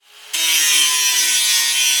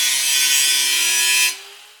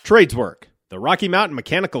Tradeswork, the Rocky Mountain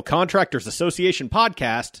Mechanical Contractors Association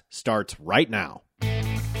podcast, starts right now.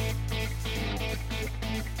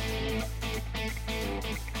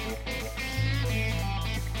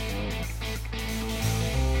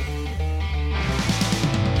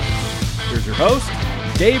 Here's your host,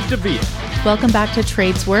 Dave DeVia. Welcome back to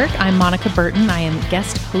Tradeswork. I'm Monica Burton. I am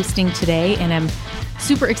guest hosting today, and I'm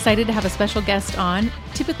super excited to have a special guest on.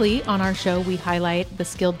 Typically on our show, we highlight the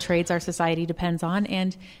skilled trades our society depends on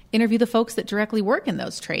and interview the folks that directly work in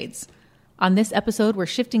those trades. On this episode, we're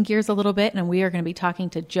shifting gears a little bit, and we are going to be talking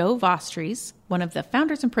to Joe Vostres, one of the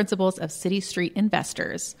founders and principals of City Street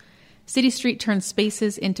Investors. City Street turns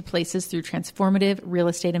spaces into places through transformative real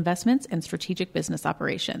estate investments and strategic business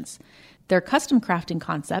operations. Their custom crafting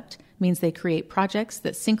concept means they create projects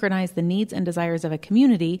that synchronize the needs and desires of a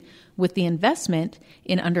community with the investment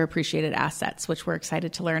in underappreciated assets, which we're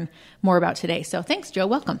excited to learn more about today. So thanks, Joe.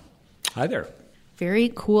 Welcome. Hi there.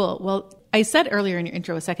 Very cool. Well, I said earlier in your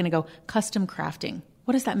intro a second ago, custom crafting.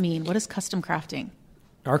 What does that mean? What is custom crafting?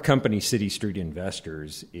 Our company, City Street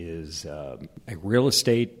Investors, is a real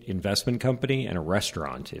estate investment company and a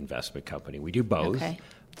restaurant investment company. We do both. Okay.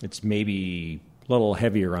 It's maybe a little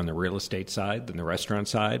heavier on the real estate side than the restaurant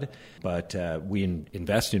side, but we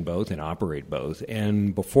invest in both and operate both.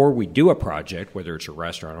 And before we do a project, whether it's a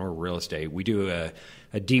restaurant or real estate, we do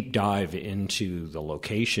a deep dive into the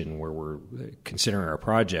location where we're considering our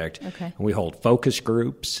project. Okay. And we hold focus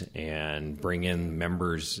groups and bring in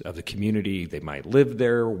members of the community. They might live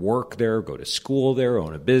there, work there, go to school there,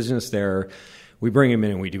 own a business there. We bring them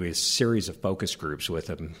in and we do a series of focus groups with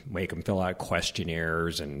them, make them fill out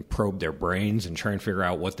questionnaires and probe their brains and try and figure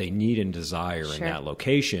out what they need and desire in that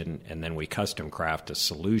location. And then we custom craft a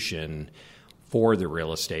solution for the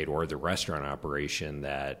real estate or the restaurant operation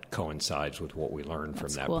that coincides with what we learned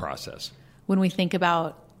from that process. When we think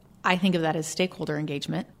about, I think of that as stakeholder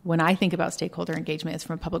engagement. When I think about stakeholder engagement, it's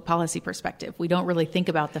from a public policy perspective. We don't really think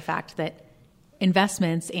about the fact that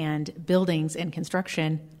investments and buildings and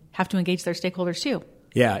construction have to engage their stakeholders too.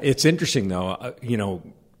 Yeah, it's interesting though.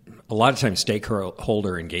 A lot of times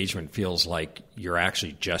stakeholder engagement feels like you're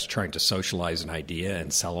actually just trying to socialize an idea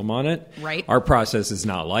and sell them on it. Right. Our process is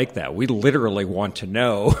not like that. We literally want to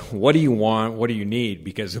know, what do you want? What do you need?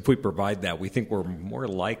 Because if we provide that, we think we're more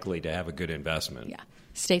likely to have a good investment. Yeah.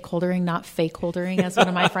 Stakeholdering, not fake holdering, as one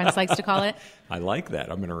of my friends likes to call it. I like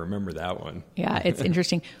that. I'm going to remember that one. Yeah, it's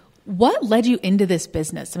interesting. What led you into this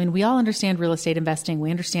business? I mean, we all understand real estate investing.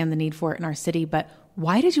 We understand the need for it in our city, but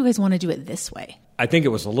why did you guys want to do it this way? I think it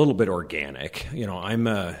was a little bit organic. I'm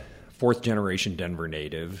a fourth generation Denver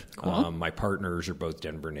native. Cool. My partners are both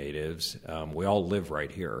Denver natives. We all live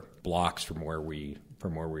right here, blocks from where we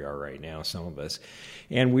are right now, some of us.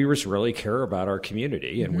 And we just really care about our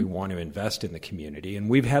community and we want to invest in the community. And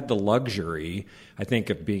we've had the luxury, I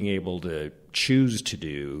think, of being able to choose to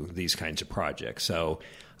do these kinds of projects. So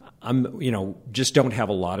just don't have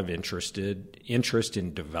a lot of interest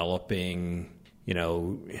in developing,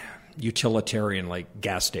 utilitarian like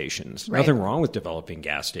gas stations. Right. Nothing wrong with developing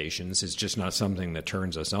gas stations. It's just not something that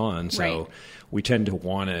turns us on. So we tend to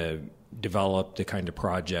want to develop the kind of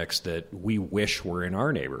projects that we wish were in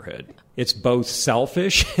our neighborhood. It's both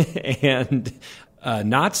selfish and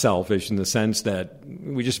not selfish in the sense that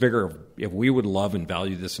we just figure if we would love and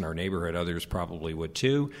value this in our neighborhood, others probably would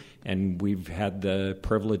too. And we've had the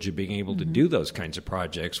privilege of being able to do those kinds of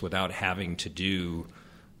projects without having to do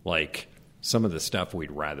like some of the stuff we'd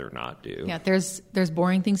rather not do. Yeah, there's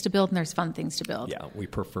boring things to build and there's fun things to build. Yeah, we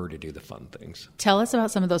prefer to do the fun things. Tell us about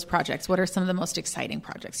some of those projects. What are some of the most exciting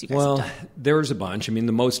projects you guys have done? Well, there's a bunch. I mean,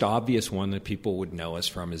 the most obvious one that people would know us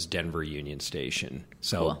from is Denver Union Station.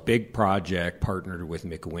 So big project, partnered with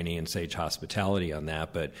McWhinney and Sage Hospitality on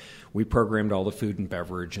that. But we programmed all the food and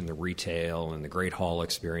beverage and the retail and the Great Hall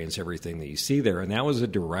experience, everything that you see there. And that was a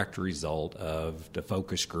direct result of the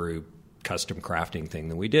focus group custom crafting thing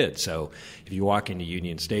that we did. So if you walk into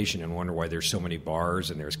Union Station and wonder why there's so many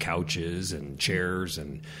bars and there's couches and chairs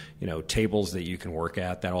and tables that you can work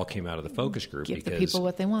at, that all came out of the focus group. Give the people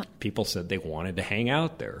what they want. People said they wanted to hang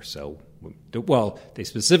out there. So, well, they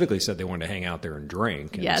specifically said they wanted to hang out there and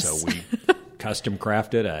drink. And yes. So we custom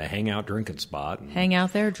crafted a hangout drinking spot. Hang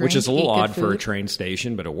out there, drink, which is a little odd food. for a train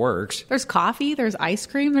station, but it works. There's coffee, there's ice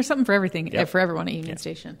cream, there's something for everything, for everyone at Union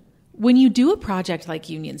Station. When you do a project like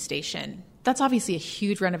Union Station, that's obviously a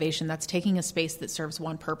huge renovation. That's taking a space that serves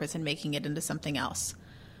one purpose and making it into something else.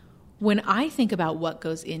 When I think about what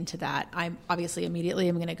goes into that, I'm obviously immediately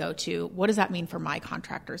I'm going to go to, what does that mean for my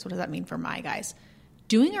contractors? What does that mean for my guys?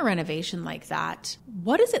 Doing a renovation like that,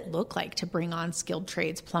 what does it look like to bring on skilled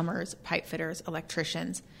trades, plumbers, pipe fitters,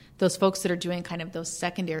 electricians, those folks that are doing kind of those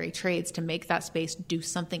secondary trades to make that space do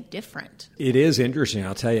something different? It is interesting.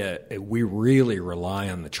 I'll tell you, we really rely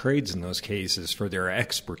on the trades in those cases for their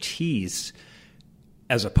expertise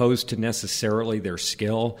as opposed to necessarily their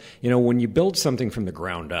skill. When you build something from the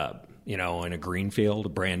ground up, in a greenfield, a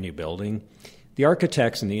brand new building, the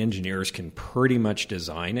architects and the engineers can pretty much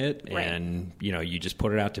design it, right. And you just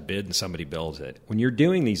put it out to bid and somebody builds it. When you're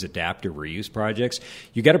doing these adaptive reuse projects,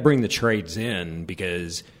 you got to bring the trades in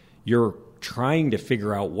because you're trying to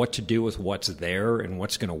figure out what to do with what's there and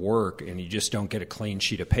what's going to work, and you just don't get a clean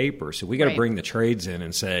sheet of paper. So we got to bring the trades in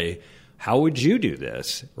and say, how would you do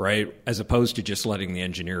this, right? As opposed to just letting the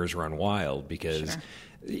engineers run wild, because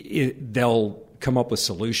they'll come up with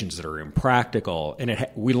solutions that are impractical. And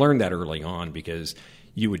we learned that early on, because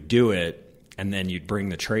you would do it and then you'd bring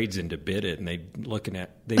the trades in to bid it, and they'd look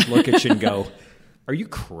at you and go, are you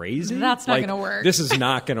crazy? That's not going to work. This is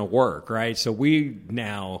not going to work, right? So we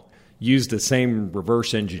now use the same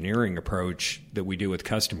reverse engineering approach that we do with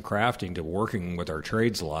custom crafting to working with our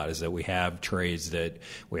trades a lot, is that we have trades that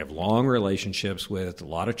we have long relationships with, a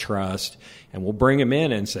lot of trust, and we'll bring them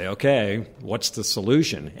in and say, okay, what's the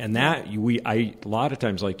solution? And that I a lot of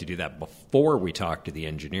times like to do that before we talk to the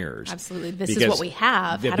engineers. Absolutely. This is what we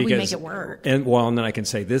have. How do we make it work? And then I can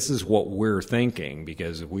say, this is what we're thinking,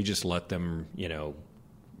 because if we just let them,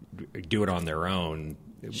 do it on their own,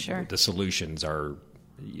 the solutions are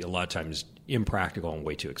a lot of times impractical and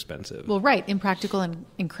way too expensive. Well, right. Impractical and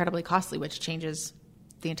incredibly costly, which changes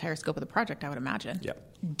the entire scope of the project, I would imagine.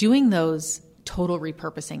 Yep. Doing those total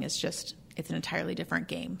repurposing is it's an entirely different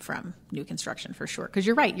game from new construction, for sure. Because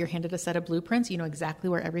you're right. You're handed a set of blueprints. You know exactly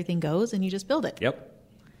where everything goes, and you just build it. Yep.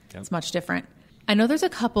 It's much different. I know there's a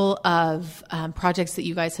couple of projects that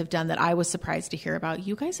you guys have done that I was surprised to hear about.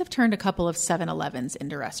 You guys have turned a couple of 7-Elevens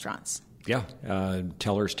into restaurants. Yeah,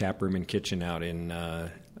 Teller's Tap Room and Kitchen out in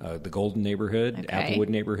the Golden neighborhood, Applewood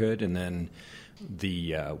neighborhood, and then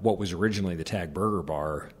the what was originally the Tag Burger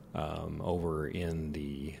Bar over in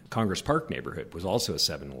the Congress Park neighborhood was also a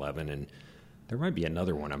 7-Eleven, and there might be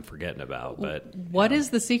another one I'm forgetting about. But what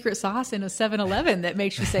is the secret sauce in a 7-Eleven that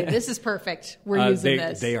makes you say, this is perfect, we're using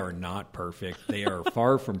this? They are not perfect. They are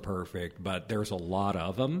far from perfect, but there's a lot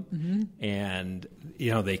of them, and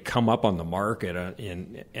they come up on the market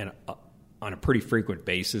on a pretty frequent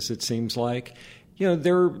basis, it seems like.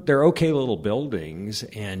 They're okay little buildings,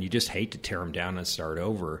 and you just hate to tear them down and start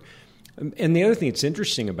over. And the other thing that's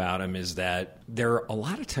interesting about them is that they're a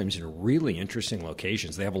lot of times in really interesting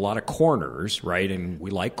locations. They have a lot of corners, right? And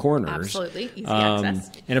we like corners. Absolutely. Easy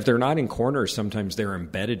access. And if they're not in corners, sometimes they're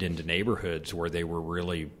embedded into neighborhoods where they were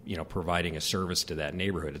really, providing a service to that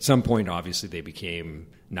neighborhood. At some point, obviously, they became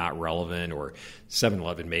not relevant, or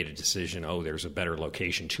 7-Eleven made a decision, there's a better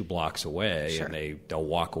location 2 blocks away, and they'll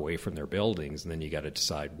walk away from their buildings, and then you got to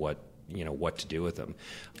decide what to do with them.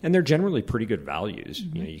 And they're generally pretty good values.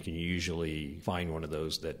 You can usually find one of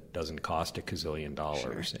those that doesn't cost $1 gazillion,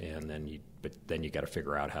 and then you got to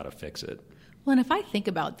figure out how to fix it. Well, and if I think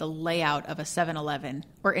about the layout of a 7-Eleven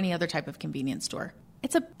or any other type of convenience store,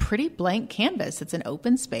 it's a pretty blank canvas. It's an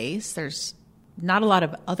open space. There's not a lot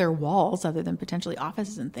of other walls other than potentially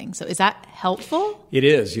offices and things. So is that helpful? It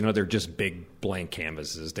is. They're just big blank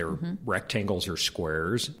canvases. They're rectangles or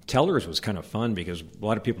squares. Teller's was kind of fun because a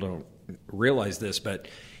lot of people don't realize this, but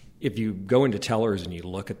if you go into Teller's and you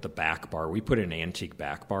look at the back bar, we put an antique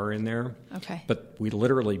back bar in there. Okay. But we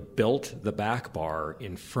literally built the back bar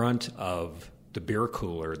in front of the beer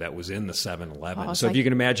cooler that was in the 7-Eleven. So if you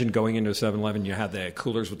can imagine going into a 7-Eleven, you have the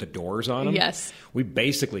coolers with the doors on them. Yes. We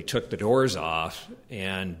basically took the doors off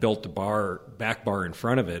and built the back bar in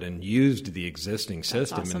front of it, and used the existing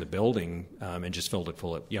system in the building, and just filled it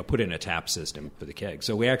full of, put in a tap system for the keg.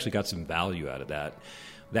 So we actually got some value out of that.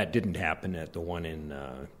 That didn't happen at the one in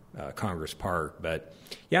Congress Park. But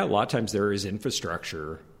a lot of times there is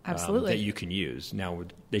infrastructure that you can use. Now,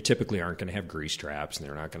 they typically aren't going to have grease traps, and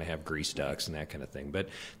they're not going to have grease ducts and that kind of thing. But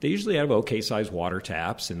they usually have okay-sized water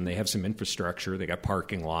taps, and they have some infrastructure. They got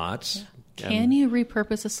parking lots. Yeah. Can you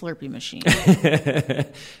repurpose a Slurpee machine?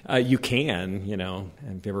 You can,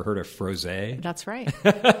 Have you ever heard of Frosé? That's right.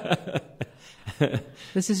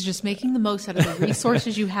 This is just making the most out of the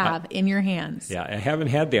resources you have in your hands. Yeah, I haven't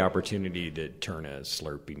had the opportunity to turn a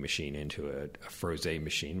Slurpee machine into a Frosé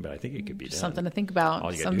machine, but I think it could be done. Something to think about.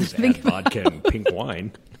 All you got to do is add vodka and pink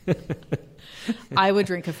wine. I would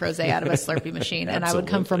drink a Frosé out of a Slurpee machine, and I would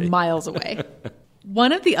come from miles away.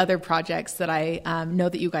 One of the other projects that I know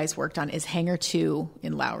that you guys worked on is Hangar 2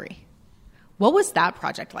 in Lowry. What was that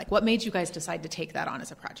project like? What made you guys decide to take that on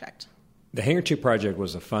as a project? The Hangar 2 project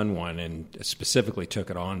was a fun one, and specifically took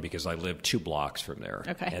it on because I lived 2 blocks from there.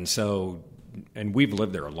 Okay. And we've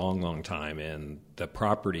lived there a long, long time, and the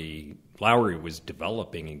property, Lowry was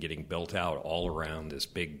developing and getting built out all around this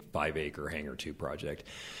big 5-acre Hangar 2 project.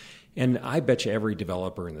 And I bet you every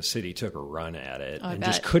developer in the city took a run at it and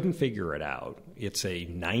just couldn't figure it out. It's a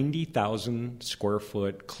 90,000 square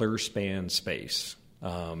foot clear span space,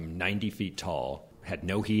 90 feet tall. Had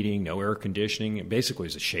no heating, no air conditioning. It basically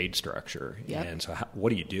was a shade structure. Yep. And so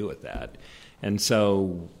what do you do with that? And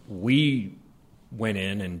so we went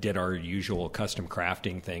in and did our usual custom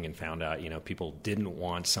crafting thing and found out, people didn't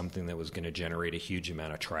want something that was going to generate a huge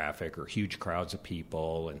amount of traffic or huge crowds of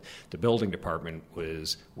people. And the building department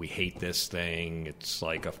was, we hate this thing. It's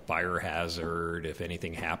like a fire hazard. If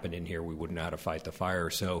anything happened in here, we wouldn't know how to fight the fire.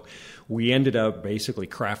 So we ended up basically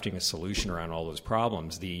crafting a solution around all those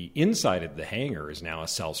problems. The inside of the hangar is now a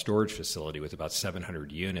self-storage facility with about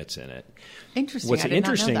 700 units in it. Interesting. What's I did not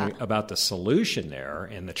know interesting that. about the solution there,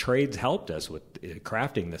 and the trades helped us with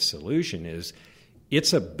crafting this solution, is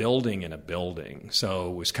it's a building in a building. So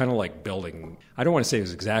it was kind of like building, I don't want to say it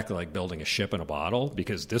was exactly like building a ship in a bottle,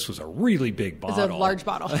 because this was a really big bottle. It's a large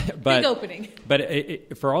bottle. But, big opening.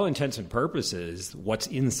 But for all intents and purposes, what's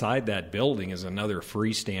inside that building is another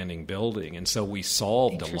freestanding building. And so we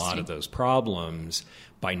solved a lot of those problems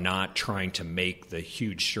by not trying to make the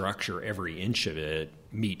huge structure, every inch of it,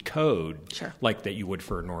 meet code like that you would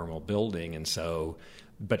for a normal building. And so,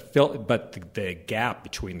 but the gap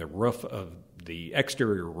between the roof of the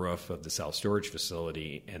exterior roof of the self-storage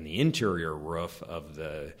facility and the interior roof of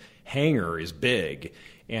the hangar is big.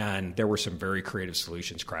 And there were some very creative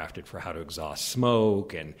solutions crafted for how to exhaust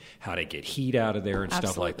smoke and how to get heat out of there and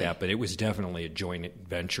stuff like that. But it was definitely a joint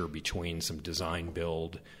venture between some design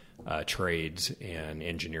build trades and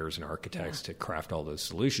engineers and architects to craft all those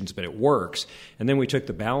solutions. But it works. And then we took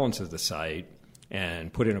the balance of the site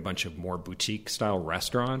and put in a bunch of more boutique-style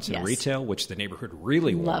restaurants and retail, which the neighborhood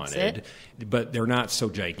really wanted. But they're not so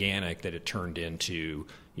gigantic that it turned into,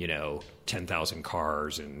 10,000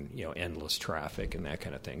 cars and, endless traffic and that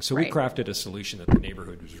kind of thing. So we crafted a solution that the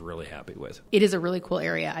neighborhood was really happy with. It is a really cool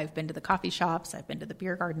area. I've been to the coffee shops. I've been to the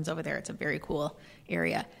beer gardens over there. It's a very cool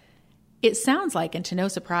area. It sounds like, and to no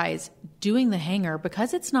surprise, doing the hangar,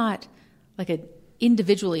 because it's not like an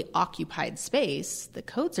individually occupied space, the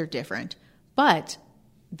codes are different. But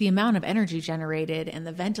the amount of energy generated and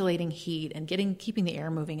the ventilating heat and keeping the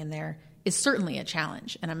air moving in there is certainly a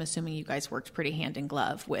challenge. And I'm assuming you guys worked pretty hand in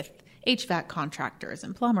glove with HVAC contractors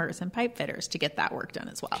and plumbers and pipe fitters to get that work done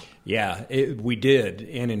as well. Yeah, we did.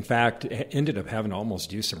 And in fact, ended up having to almost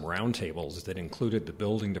do some roundtables that included the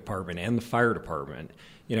building department and the fire department,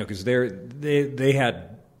 because they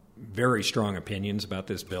had very strong opinions about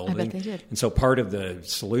this building. I bet they did. And so part of the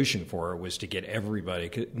solution for it was to get everybody,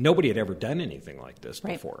 'cause nobody had ever done anything like this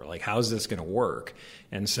before. Like, how's this going to work?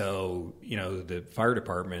 And so, the fire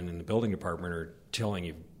department and the building department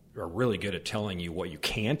are really good at telling you what you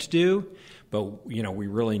can't do. But, we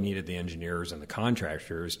really needed the engineers and the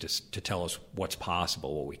contractors to tell us what's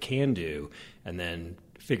possible, what we can do, and then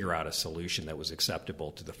figure out a solution that was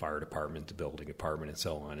acceptable to the fire department, the building department, and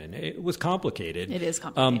so on. And it was complicated. It is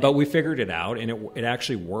complicated. But we figured it out, and it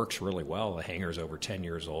actually works really well. The hangar's over 10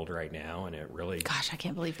 years old right now, and it really I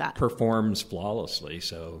can't believe that. Performs flawlessly.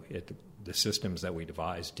 So the systems that we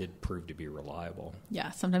devised did prove to be reliable.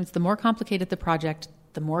 Yeah, sometimes the more complicated the project,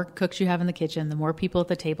 the more cooks you have in the kitchen, the more people at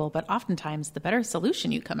the table, but oftentimes the better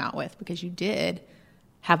solution you come out with, because you did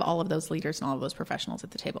have all of those leaders and all of those professionals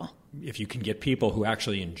at the table. If you can get people who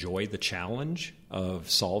actually enjoy the challenge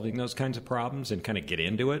of solving those kinds of problems and kind of get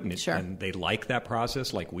into it, and they like that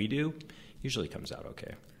process like we do, usually comes out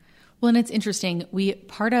okay. Well, and it's interesting.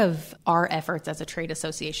 Part of our efforts as a trade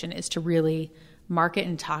association is to really market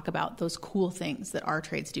and talk about those cool things that our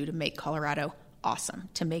trades do to make Colorado awesome,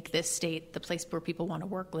 to make this state the place where people want to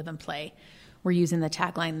work, live, and play. We're using the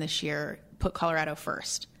tagline this year, put Colorado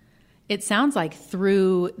first. It sounds like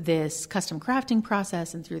through this custom crafting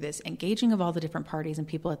process and through this engaging of all the different parties and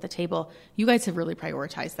people at the table, you guys have really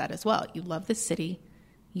prioritized that as well. You love this city,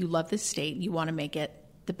 you love this state, you want to make it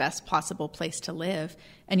the best possible place to live,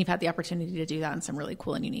 and you've had the opportunity to do that in some really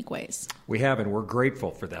cool and unique ways. We have, and we're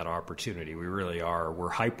grateful for that opportunity. We really are. We're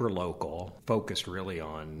hyper-local, focused really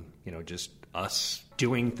on, just us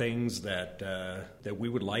doing things that we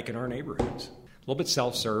would like in our neighborhoods. A little bit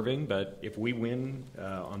self-serving, but if we win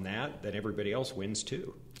on that, then everybody else wins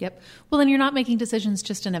too. Yep. Well, then you're not making decisions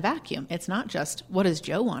just in a vacuum. It's not just, what does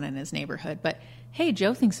Joe want in his neighborhood? But, hey,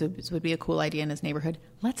 Joe thinks this would be a cool idea in his neighborhood.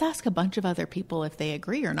 Let's ask a bunch of other people if they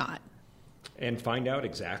agree or not. And find out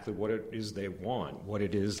exactly what it is they want, what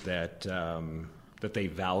it is that that they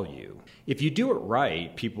value. If you do it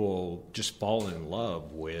right, people just fall in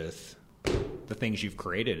love with the things you've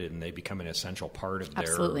created, and they become an essential part of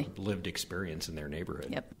their lived experience in their neighborhood.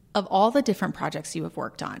 Yep. Of all the different projects you have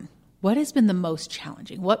worked on, what has been the most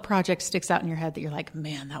challenging? What project sticks out in your head that you're like,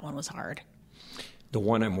 man, that one was hard? The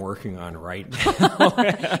one I'm working on right now.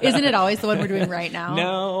 Isn't it always the one we're doing right now?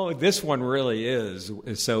 No, this one really is.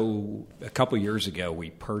 So a couple years ago, we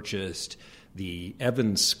purchased the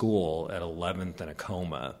Evans School at 11th and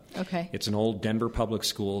Acoma. Okay. It's an old Denver public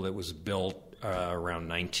school that was built around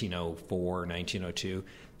 1904, 1902.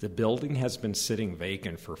 The building has been sitting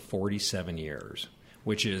vacant for 47 years,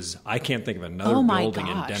 which is, I can't think of another building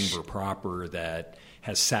in Denver proper that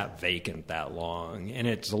has sat vacant that long. And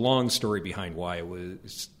it's a long story behind why it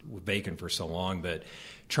was vacant for so long, but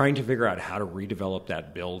trying to figure out how to redevelop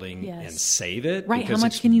that building and save it. Right, how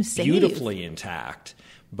much can you save? Beautifully intact.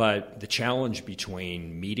 But the challenge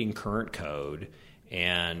between meeting current code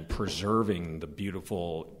and preserving the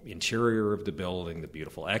beautiful interior of the building, the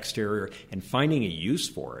beautiful exterior, and finding a use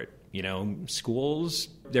for it. You know, schools,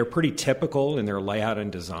 they're pretty typical in their layout and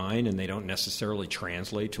design, and they don't necessarily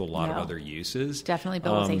translate to a lot of other uses. Definitely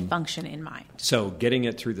built with a function in mind. So getting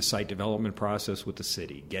it through the site development process with the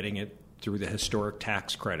city, getting it through the historic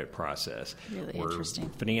tax credit process. Really We're interesting.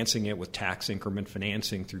 Financing it with tax increment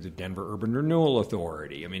financing through the Denver Urban Renewal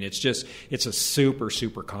Authority. I mean, it's a super,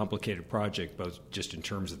 super complicated project, both just in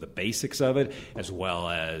terms of the basics of it, as well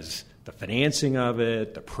as the financing of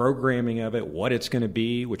it, the programming of it, what it's going to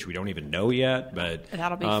be, which we don't even know yet. But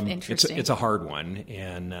that'll be interesting. It's a hard one,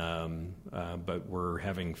 and but we're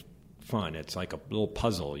having fun. It's like a little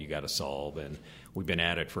puzzle you got to solve, and we've been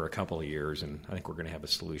at it for a couple of years, and I think we're going to have a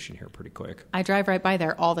solution here pretty quick. I drive right by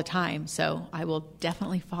there all the time, so I will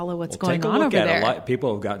definitely follow what's going on over there. A lot,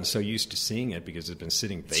 people have gotten so used to seeing it because it's been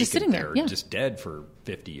sitting vacant there, just dead for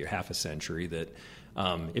 50 or half a century, that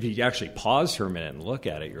if you actually pause for a minute and look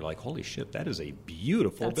at it, you're like, holy shit, that is a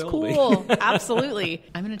beautiful building. That's cool. Absolutely.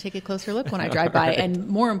 I'm going to take a closer look when I drive by, and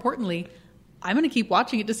more importantly, I'm going to keep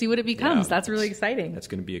watching it to see what it becomes. That's really exciting. That's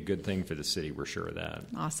going to be a good thing for the city. We're sure of that.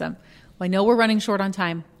 Awesome. Well, I know we're running short on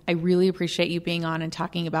time. I really appreciate you being on and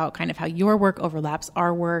talking about kind of how your work overlaps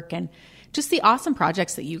our work and just the awesome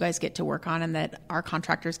projects that you guys get to work on and that our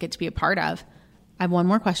contractors get to be a part of. I have one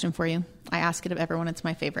more question for you. I ask it of everyone. It's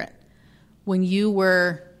my favorite. When you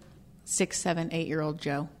were 6, 7, 8-year-old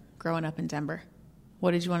Joe growing up in Denver,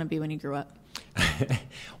 what did you want to be when you grew up?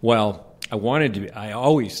 Well, I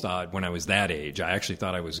always thought when I was that age, I actually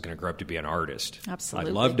thought I was going to grow up to be an artist.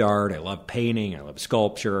 Absolutely. I loved art. I loved painting. I loved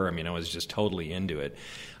sculpture. I mean, I was just totally into it.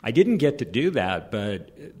 I didn't get to do that,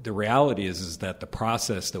 but the reality is that the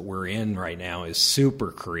process that we're in right now is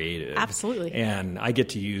super creative. Absolutely. And I get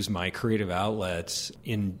to use my creative outlets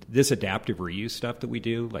in this adaptive reuse stuff that we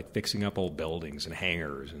do, like fixing up old buildings and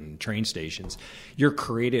hangars and train stations. Your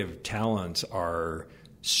creative talents are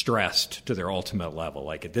stressed to their ultimate level.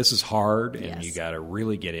 Like, this is hard, and you got to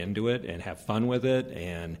really get into it and have fun with it.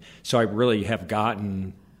 And so I really have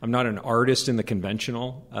gotten, I'm not an artist in the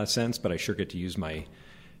conventional sense, but I sure get to use my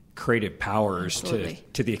creative powers to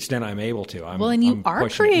the extent I'm able to. And you are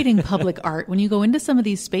creating public art. When you go into some of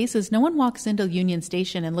these spaces, no one walks into Union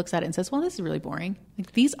Station and looks at it and says, well, this is really boring.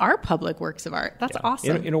 Like, these are public works of art. That's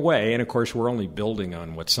awesome. In a way. And of course, we're only building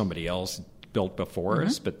on what somebody else built before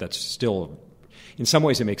us, but that's still, in some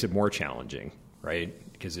ways, it makes it more challenging, right?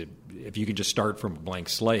 Because if you can just start from a blank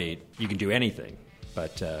slate, you can do anything.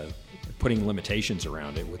 But putting limitations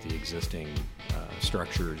around it with the existing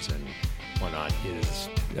structures and whatnot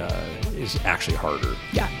is actually harder.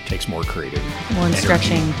 Yeah. It takes more creative more energy.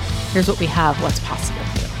 Stretching. Here's what we have. What's possible?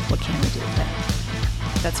 What can we do with it?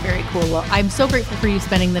 That's very cool. Well, I'm so grateful for you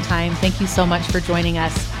spending the time. Thank you so much for joining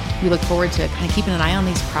us. We look forward to kind of keeping an eye on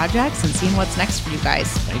these projects and seeing what's next for you guys.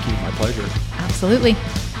 Thank you. My pleasure. Absolutely.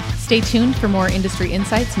 Stay tuned for more industry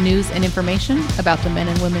insights, news, and information about the men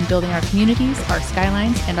and women building our communities, our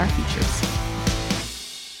skylines, and our futures.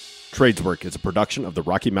 Tradeswork is a production of the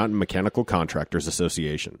Rocky Mountain Mechanical Contractors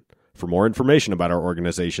Association. For more information about our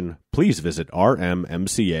organization, please visit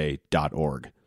rmmca.org.